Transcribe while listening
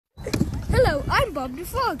I'm Bob the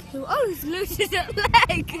Frog, who always loses a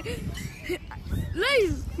leg.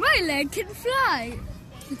 My leg can fly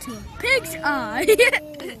into a pig's eye. And the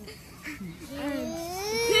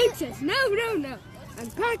pig says, no, no, no.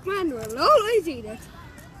 And Pac-Man will always eat it.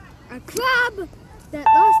 A crab that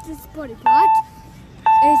lost its body part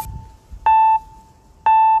is...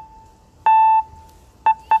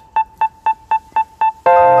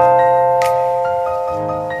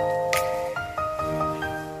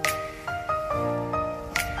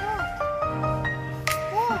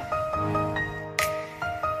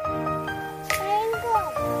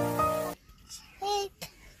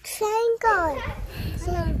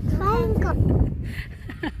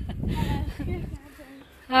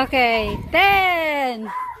 Okay,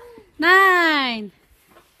 10, 9,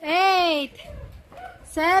 8,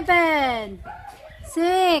 7,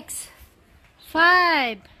 6,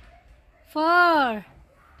 5, 4,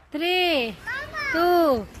 3,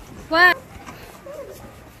 2, 1.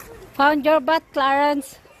 Found your butt,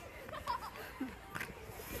 Clarence.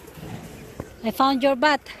 I found your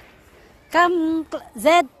butt. Come,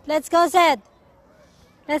 Zed. Let's go, Zed.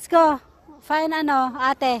 Let's go. Find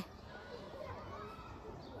ate.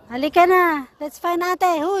 Halika na. Let's find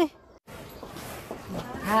ate. Huy.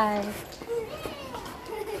 Hi.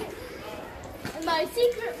 My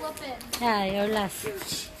secret weapon. Yeah, your last.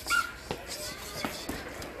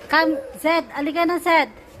 Come, Zed. Halika na, Zed.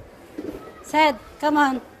 Zed, come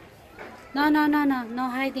on. No, no, no, no. No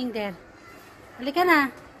hiding there. Halika na.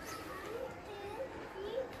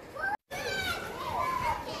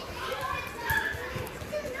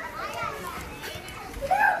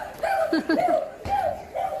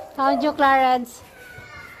 Found you, Clarence.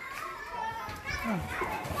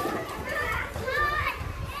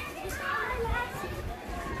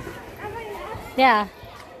 Yeah.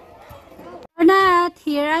 Or not,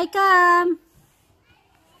 here I come.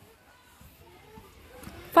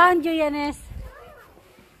 Found you, Yanis.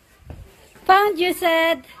 Found you,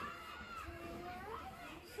 said.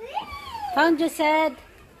 Found you, said.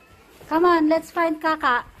 Come on, let's find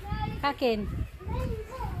Kakin.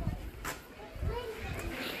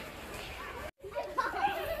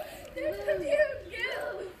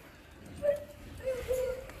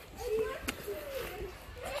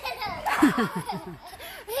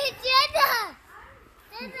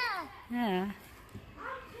 Yeah.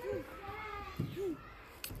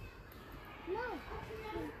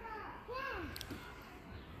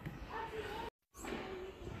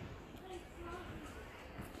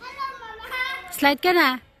 Slide ka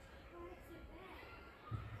na.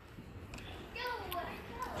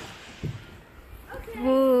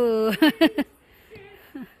 Ooh.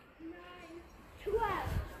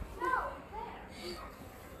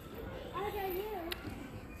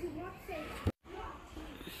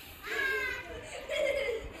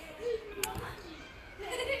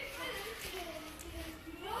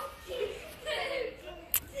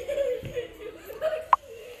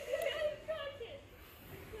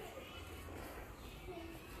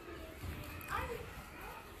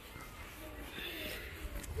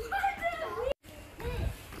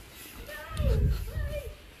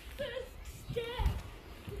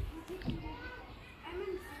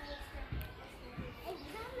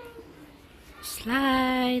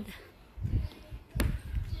 Slide.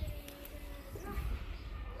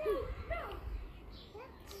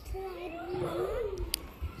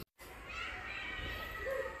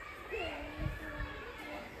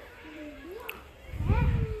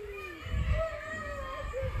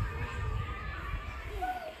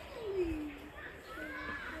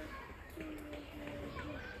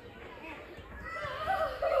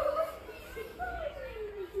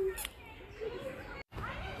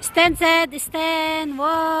 Stand, Zed. Stand.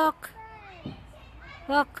 Walk.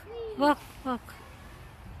 Walk. Walk. Walk.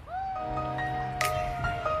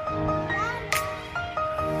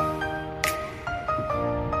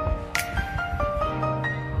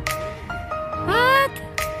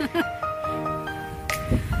 What?